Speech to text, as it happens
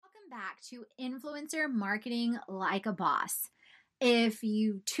back to Influencer Marketing Like a Boss. If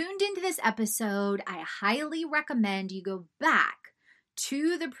you tuned into this episode, I highly recommend you go back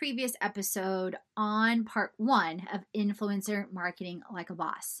to the previous episode on part 1 of Influencer Marketing Like a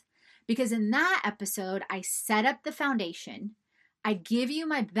Boss. Because in that episode, I set up the foundation. I give you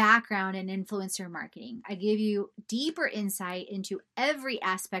my background in influencer marketing. I give you deeper insight into every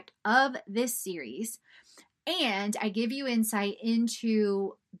aspect of this series. And I give you insight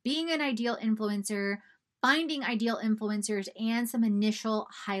into being an ideal influencer, finding ideal influencers, and some initial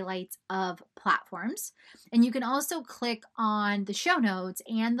highlights of platforms. And you can also click on the show notes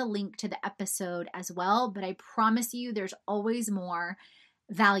and the link to the episode as well. But I promise you, there's always more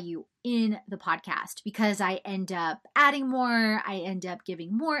value in the podcast because I end up adding more, I end up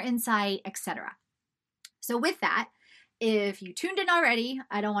giving more insight, etc. So with that, if you tuned in already,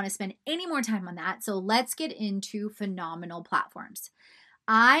 I don't want to spend any more time on that. So let's get into phenomenal platforms.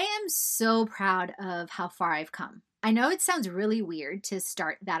 I am so proud of how far I've come. I know it sounds really weird to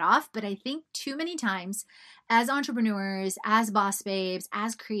start that off, but I think too many times as entrepreneurs, as boss babes,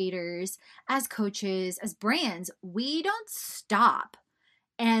 as creators, as coaches, as brands, we don't stop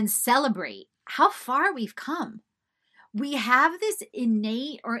and celebrate how far we've come. We have this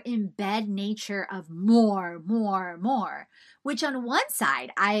innate or embed nature of more, which on one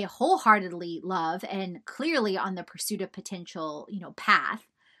side I wholeheartedly love and clearly on the pursuit of potential, path.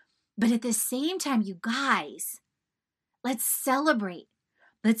 But at the same time, you guys, let's celebrate.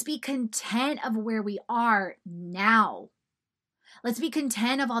 Let's be content of where we are now. Let's be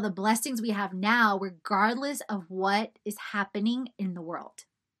content of all the blessings we have now, regardless of what is happening in the world.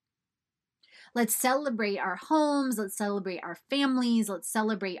 Let's celebrate our homes. Let's celebrate our families. Let's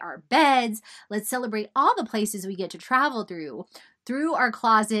celebrate our beds. Let's celebrate all the places we get to travel through our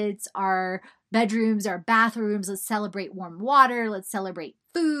closets, our bedrooms, our bathrooms. Let's celebrate warm water. Let's celebrate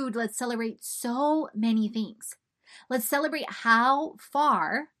food. Let's celebrate so many things. Let's celebrate how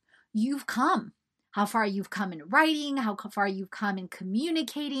far you've come. How far you've come in writing, how far you've come in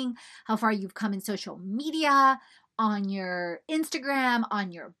communicating, how far you've come in social media, on your Instagram,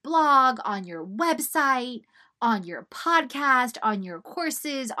 on your blog, on your website, on your podcast, on your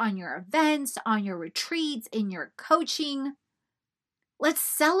courses, on your events, on your retreats, in your coaching. Let's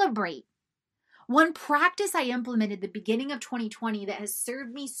celebrate. One practice I implemented at the beginning of 2020 that has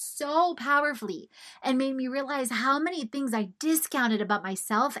served me so powerfully and made me realize how many things I discounted about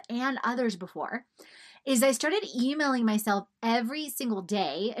myself and others before is I started emailing myself every single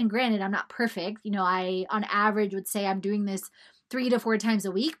day. And granted, I'm not perfect. I, on average, would say I'm doing this 3 to 4 times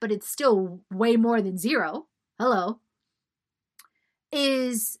a week, but it's still way more than 0. Hello.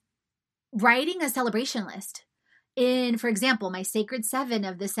 Is writing a celebration list. In, for example, my sacred 7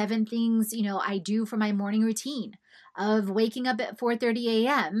 of the 7 things, I do for my morning routine of waking up at 4:30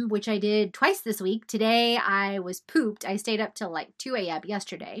 a.m., which I did twice this week. Today, I was pooped. I stayed up till like 2 a.m.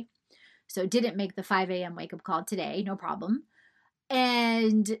 yesterday. So didn't make the 5 a.m. wake-up call today, no problem.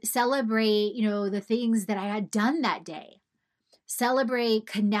 And celebrate, the things that I had done that day. Celebrate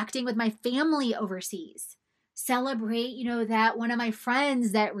connecting with my family overseas. Celebrate, that one of my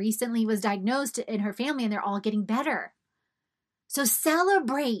friends that recently was diagnosed in her family and they're all getting better. So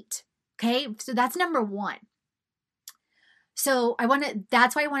okay? So that's number 1. So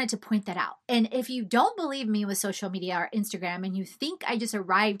that's why I wanted to point that out. And if you don't believe me with social media or Instagram and you think I just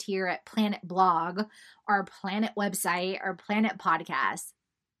arrived here at Planet Blog or Planet Website or Planet Podcast,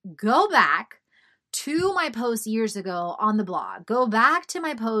 go back to my post years ago on the blog. Go back to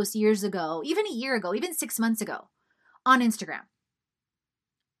my post years ago, even a year ago, even 6 months ago on Instagram.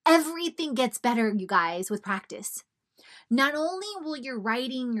 Everything gets better, you guys, with practice. Not only will your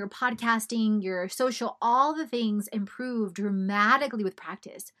writing, your podcasting, your social, all the things improve dramatically with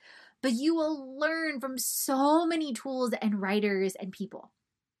practice, but you will learn from so many tools and writers and people.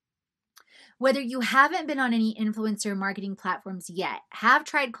 Whether you haven't been on any influencer marketing platforms yet, have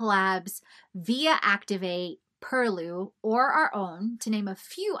tried collabs via Activate, Perlu, or our own, to name a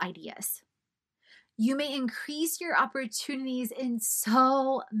few ideas, you may increase your opportunities in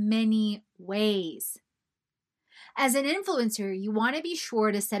so many ways. As an influencer, you want to be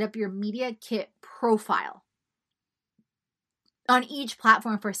sure to set up your media kit profile on each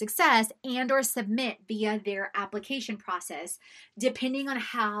platform for success and or submit via their application process, depending on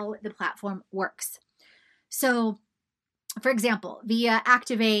how the platform works. So, for example, via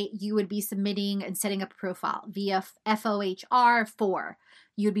Activate, you would be submitting and setting up a profile. Via FOHR4,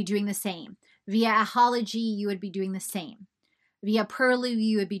 you would be doing the same. Via Ahology, you would be doing the same. Via Perlu,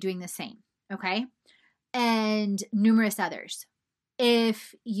 you would be doing the same. Okay? And numerous others.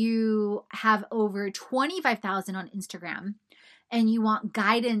 If you have over 25,000 on Instagram and you want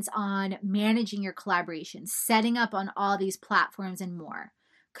guidance on managing your collaborations, setting up on all these platforms and more,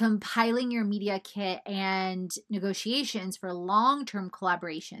 compiling your media kit and negotiations for long-term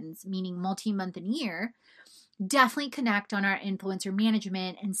collaborations, meaning multi-month and year, definitely connect on our influencer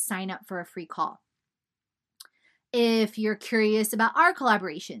management and sign up for a free call. If you're curious about our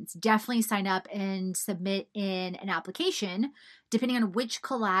collaborations, definitely sign up and submit in an application depending on which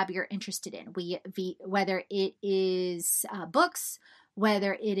collab you're interested in. Whether it is books,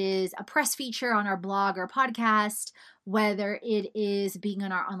 whether it is a press feature on our blog or podcast, whether it is being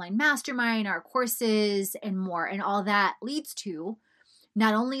in our online mastermind, our courses, and more. And all that leads to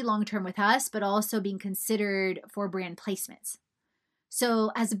not only long-term with us, but also being considered for brand placements.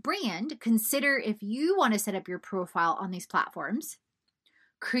 So as a brand, consider if you want to set up your profile on these platforms,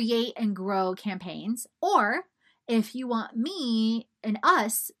 create and grow campaigns, or if you want me and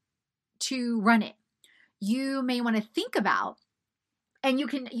us to run it. You may want to think about, and you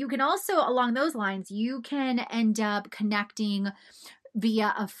can also, along those lines, you can end up connecting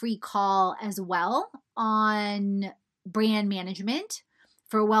via a free call as well on brand management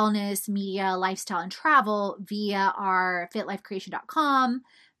for wellness, media, lifestyle, and travel via our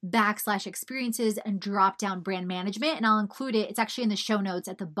fitlifecreation.com/experiences and drop down brand management. And I'll include it. It's actually in the show notes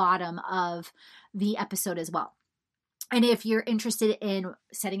at the bottom of the episode as well. And if you're interested in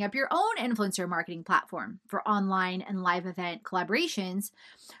setting up your own influencer marketing platform for online and live event collaborations,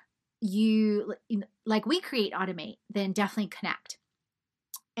 like we create Automate, then definitely connect.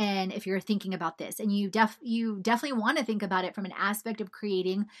 And if you're thinking about this, and you definitely want to think about it from an aspect of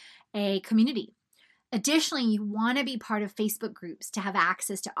creating a community. Additionally, you want to be part of Facebook groups to have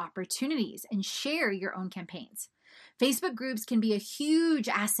access to opportunities and share your own campaigns. Facebook groups can be a huge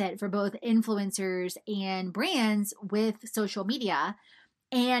asset for both influencers and brands with social media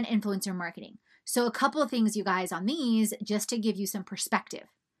and influencer marketing. So a couple of things, you guys, on these, just to give you some perspective.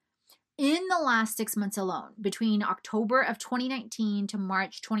 In the last 6 months alone, between October of 2019 to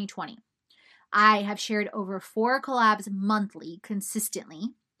March 2020, I have shared over 4 collabs monthly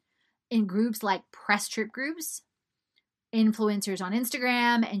consistently in groups like Press Trip groups, Influencers on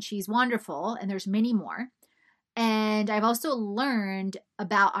Instagram, and She's Wonderful, and there's many more. And I've also learned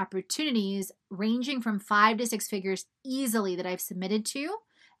about opportunities ranging from 5 to 6 figures easily that I've submitted to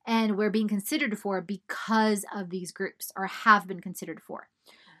and we're being considered for because of these groups, or have been considered for.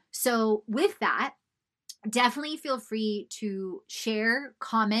 So with that, definitely feel free to share,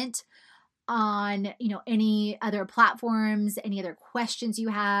 comment on, any other platforms, any other questions you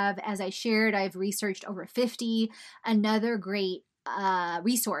have. As I shared, I've researched over 50. Another great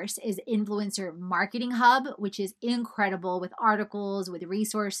resource is Influencer Marketing Hub, which is incredible with articles, with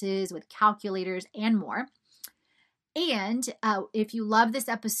resources, with calculators, and more. And if you love this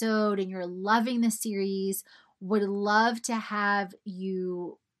episode and you're loving this series, would love to have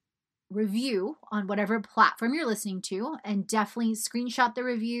you review on whatever platform you're listening to, and definitely screenshot the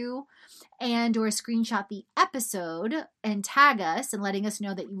review and or screenshot the episode and tag us and letting us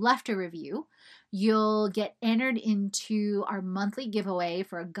know that you left a review. You'll get entered into our monthly giveaway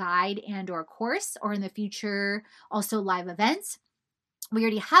for a guide and or course, or in the future also live events. We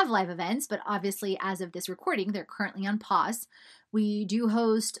already have live events, but obviously as of this recording, they're currently on pause. We do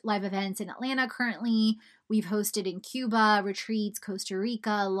host live events in Atlanta currently. We've hosted in Cuba, retreats, Costa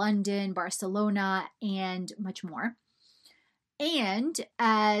Rica, London, Barcelona, and much more. And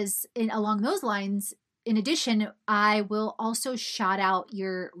along those lines, in addition, I will also shout out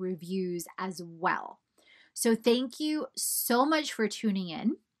your reviews as well. So thank you so much for tuning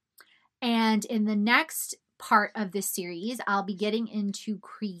in. And in the next part of this series, I'll be getting into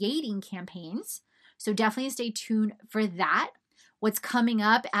creating campaigns. So definitely stay tuned for that. What's coming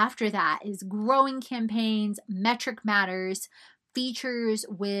up after that is growing campaigns, metric matters, features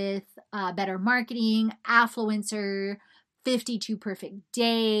with better marketing, Affluencer, 52 perfect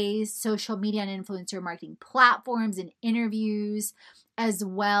days, social media and influencer marketing platforms and interviews, as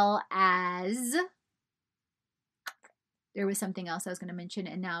well as there was something else I was going to mention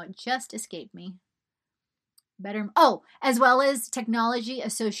and now it just escaped me. As well as Technology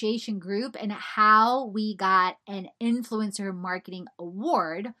Association Group and how we got an Influencer Marketing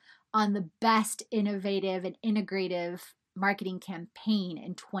Award on the best innovative and integrative marketing campaign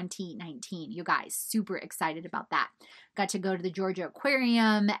in 2019. You guys, super excited about that. Got to go to the Georgia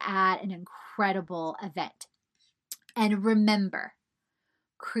Aquarium at an incredible event. And remember,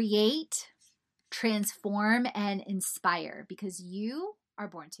 create, transform, and inspire, because you are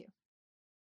born to.